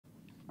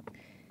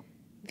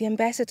The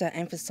ambassador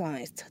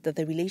emphasized that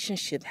the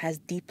relationship has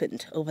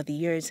deepened over the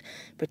years,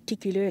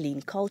 particularly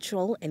in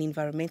cultural and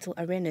environmental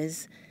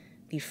arenas.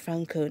 The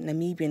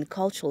Franco-Namibian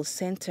Cultural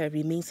Center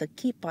remains a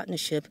key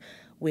partnership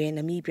where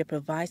Namibia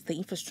provides the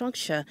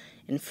infrastructure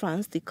and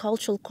France the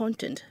cultural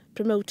content,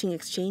 promoting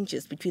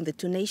exchanges between the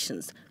two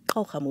nations,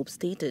 Aochamub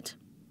stated.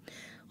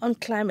 On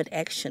climate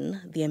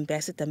action, the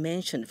ambassador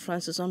mentioned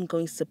France's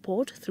ongoing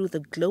support through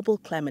the Global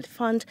Climate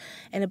Fund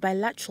and a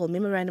bilateral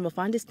memorandum of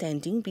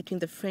understanding between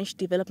the French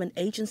Development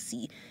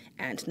Agency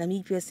and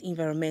Namibia's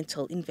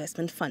Environmental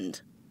Investment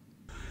Fund.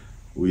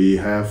 We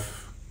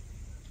have,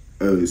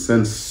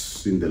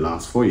 since in the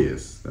last 4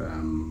 years,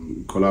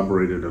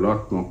 collaborated a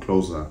lot more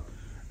closer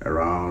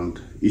around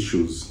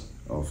issues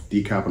of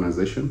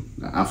decarbonization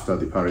after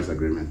the Paris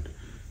Agreement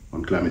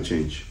on climate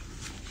change.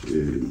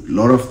 A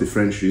lot of the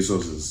French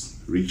resources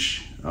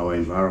reach our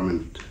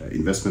Environment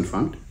Investment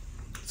Fund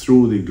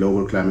through the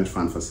Global Climate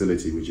Fund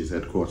facility, which is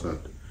headquartered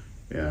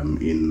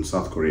in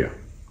South Korea.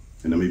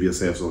 And Namibia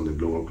serves on the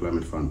Global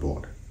Climate Fund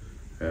board.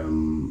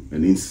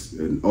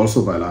 And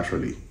also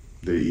bilaterally,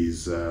 there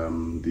is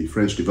the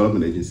French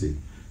Development Agency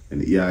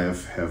and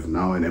EIF have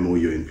now an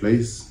MOU in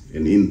place.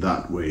 And in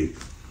that way,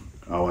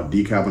 our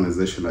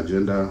decarbonization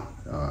agenda,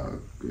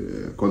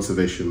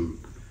 conservation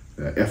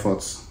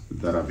efforts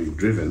that are being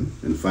driven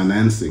and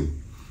financing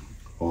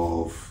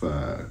of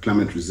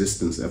climate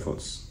resistance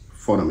efforts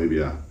for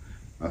Namibia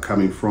are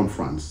coming from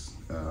France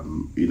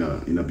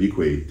in a big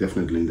way,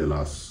 definitely in the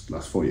last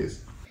 4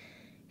 years.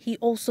 He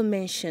also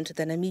mentioned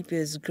that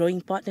Namibia's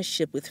growing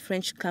partnership with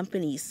French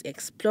companies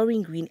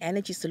exploring green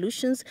energy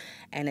solutions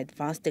and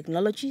advanced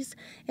technologies,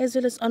 as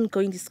well as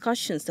ongoing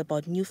discussions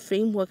about new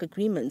framework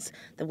agreements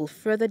that will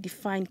further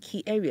define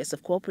key areas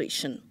of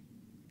cooperation.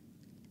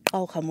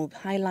 Aochamub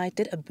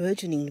highlighted a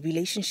burgeoning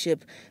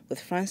relationship with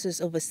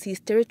France's overseas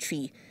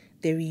territory,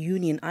 the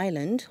Reunion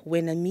Island,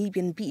 where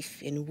Namibian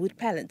beef and wood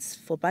pellets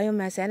for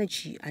biomass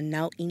energy are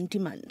now in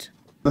demand.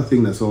 Another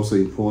thing that's also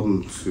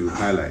important to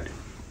highlight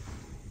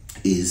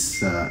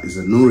is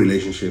a new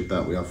relationship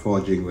that we are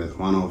forging with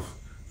one of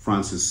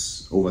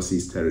France's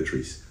overseas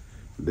territories,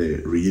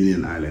 the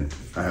Reunion Island.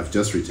 I have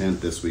just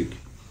returned this week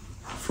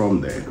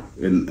from there.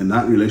 And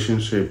that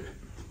relationship,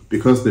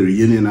 because the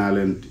Reunion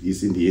Island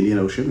is in the Indian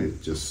Ocean,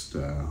 it's just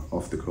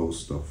off the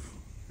coast of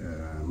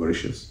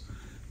Mauritius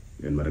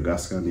and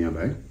Madagascar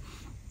nearby.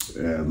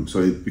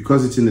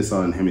 Because it's in the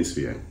Southern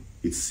Hemisphere,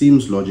 it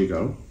seems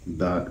logical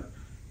that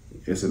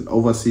as an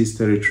overseas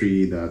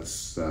territory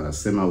that's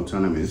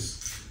semi-autonomous,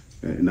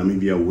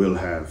 Namibia will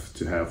have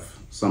to have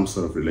some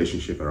sort of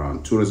relationship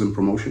around tourism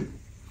promotion.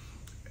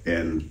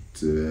 And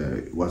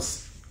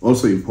what's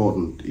also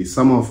important is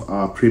some of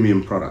our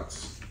premium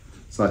products,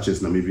 such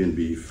as Namibian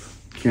beef,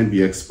 can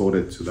be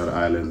exported to that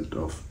island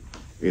of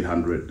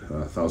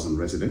 800,000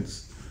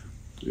 residents.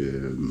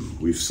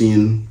 We've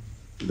seen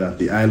that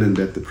the island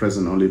at the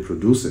present only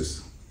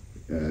produces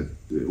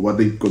what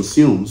it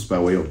consumes by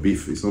way of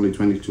beef is only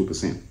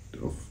 22%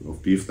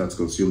 of beef that's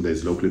consumed that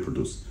is locally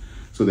produced.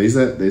 So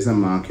there's a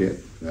market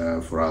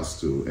for us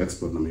to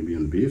export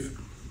Namibian beef.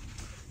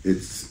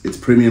 It's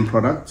premium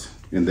product,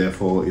 and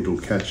therefore it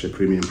will catch a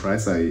premium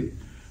price.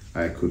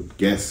 I could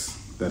guess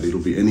that it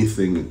will be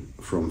anything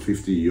from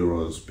 50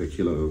 euros per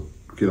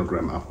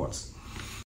kilogram upwards.